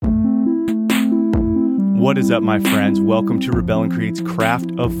What is up, my friends? Welcome to Rebel and Create's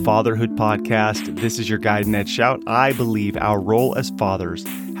Craft of Fatherhood podcast. This is your guide, Ned Shout. I believe our role as fathers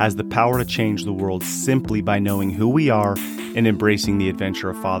has the power to change the world simply by knowing who we are and embracing the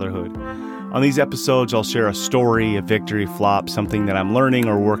adventure of fatherhood. On these episodes, I'll share a story, a victory, flop, something that I'm learning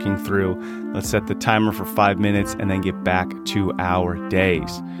or working through. Let's set the timer for 5 minutes and then get back to our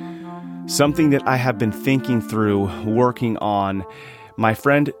days. Something that I have been thinking through, working on. My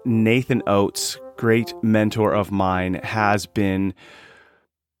friend Nathan Oates, great mentor of mine,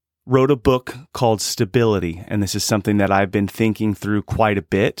 wrote a book called Stability, and this is something that I've been thinking through quite a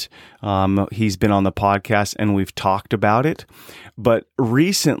bit. He's been on the podcast and we've talked about it, but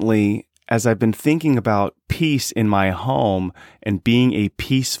recently, as I've been thinking about peace in my home and being a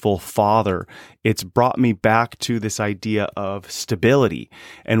peaceful father, it's brought me back to this idea of stability.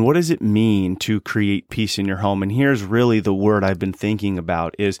 And what does it mean to create peace in your home? And here's really the word I've been thinking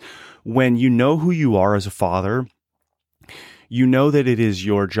about is when you know who you are as a father, you know that it is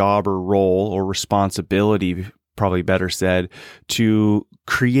your job or role or responsibility, probably better said, to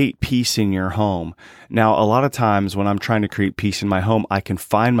create peace in your home. Now, a lot of times when I'm trying to create peace in my home, I can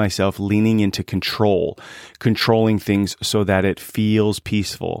find myself leaning into controlling things so that it feels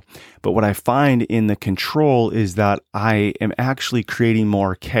peaceful. But what I find in the control is that I am actually creating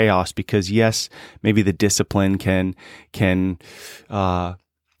more chaos because, yes, maybe the discipline can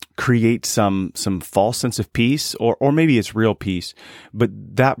create some false sense of peace, or maybe it's real peace, but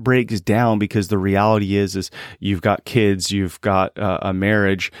that breaks down because the reality is you've got kids, you've got a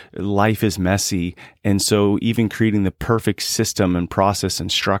marriage, life is messy, and so even creating the perfect system and process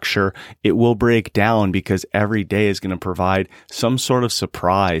and structure, it will break down because every day is going to provide some sort of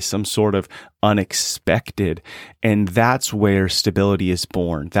surprise, some sort of unexpected, and that's where stability is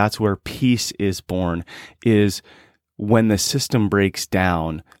born. That's where peace is born, is when the system breaks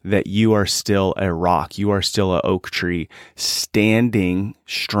down, that you are still a rock, you are still an oak tree, standing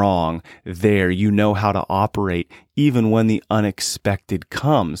strong there. You know how to operate even when the unexpected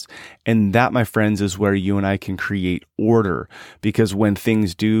comes. And that, my friends, is where you and I can create order. Because when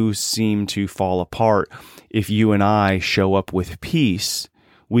things do seem to fall apart, if you and I show up with peace,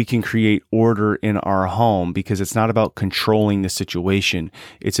 we can create order in our home, because it's not about controlling the situation.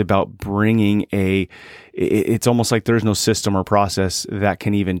 It's about bringing it's almost like there's no system or process that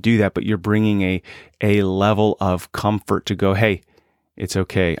can even do that, but you're bringing a level of comfort to go, hey, it's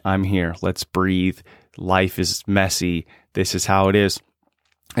okay. I'm here. Let's breathe. Life is messy. This is how it is.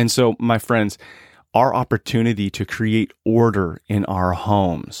 And so, my friends, our opportunity to create order in our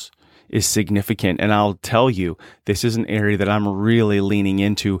homes is significant. And I'll tell you, this is an area that I'm really leaning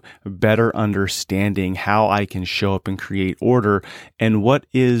into, better understanding how I can show up and create order, and what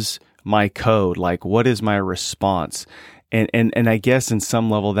is my code, like what is my response. And I guess in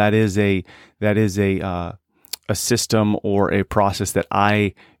some level that is a system or a process that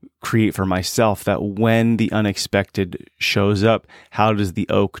I create for myself, that when the unexpected shows up, how does the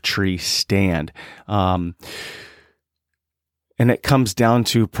oak tree stand? And it comes down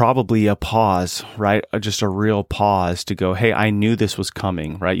to probably a pause, right? Just a real pause to go, hey, I knew this was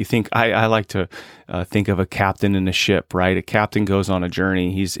coming, right? You think, I like to think of a captain in a ship, right? A captain goes on a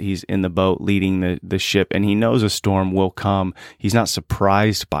journey. He's in the boat leading the ship, and he knows a storm will come. He's not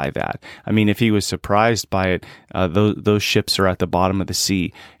surprised by that. I mean, if he was surprised by it, those ships are at the bottom of the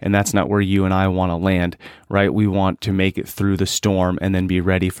sea, and that's not where you and I want to land, right? We want to make it through the storm and then be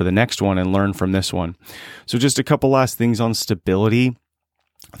ready for the next one and learn from this one. So just a couple last things on stability.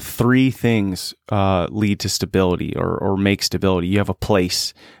 3 things lead to stability or make stability. You have a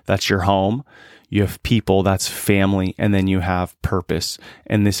place, that's your home. You have people, that's family, and then you have purpose,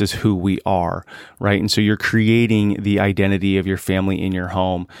 and this is who we are, right? And so you're creating the identity of your family in your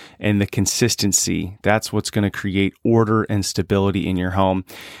home, and the consistency, that's what's going to create order and stability in your home.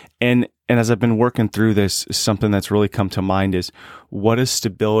 And as I've been working through this, something that's really come to mind is, what does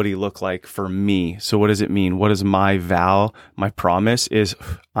stability look like for me? So what does it mean? What is my vow? My promise is,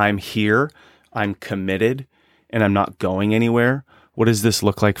 I'm here, I'm committed, and I'm not going anywhere. What does this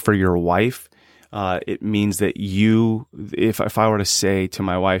look like for your wife? It means that if I were to say to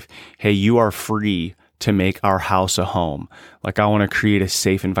my wife, hey, you are free to make our house a home. Like, I want to create a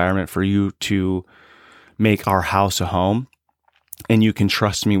safe environment for you to make our house a home, and you can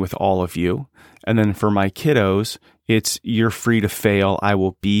trust me with all of you. And then for my kiddos, it's, you're free to fail. I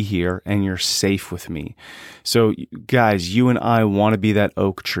will be here and you're safe with me. So guys, you and I want to be that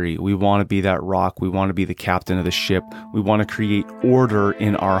oak tree. We want to be that rock. We want to be the captain of the ship. We want to create order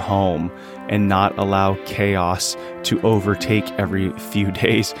in our home and not allow chaos to overtake every few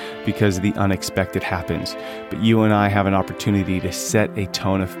days because the unexpected happens. But you and I have an opportunity to set a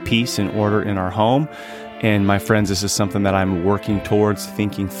tone of peace and order in our home. And my friends, this is something that I'm working towards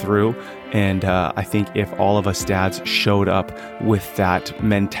thinking through. And I think if all of us dads showed up with that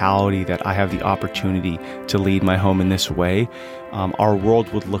mentality that I have the opportunity to lead my home in this way, our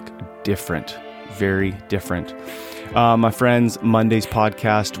world would look different, very different. My friends, Monday's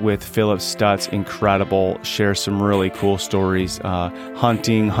podcast with Philip Stutz, incredible. Shares some really cool stories.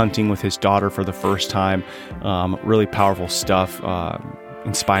 Hunting with his daughter for the first time. Really powerful stuff.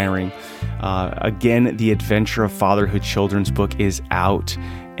 Inspiring. Again, the Adventure of Fatherhood children's book is out.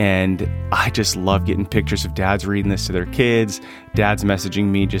 And I just love getting pictures of dads reading this to their kids, dads messaging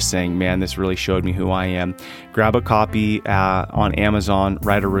me just saying, man, this really showed me who I am. Grab a copy on Amazon,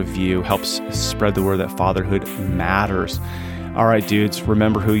 write a review, helps spread the word that fatherhood matters. All right, dudes,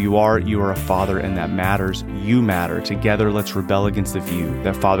 remember who you are. You are a father, and that matters. You matter. Together, let's rebel against the view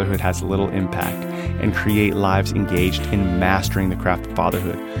that fatherhood has little impact and create lives engaged in mastering the craft of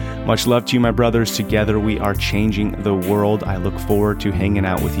fatherhood. Much love to you, my brothers. Together, we are changing the world. I look forward to hanging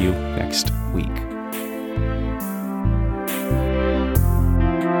out with you next week.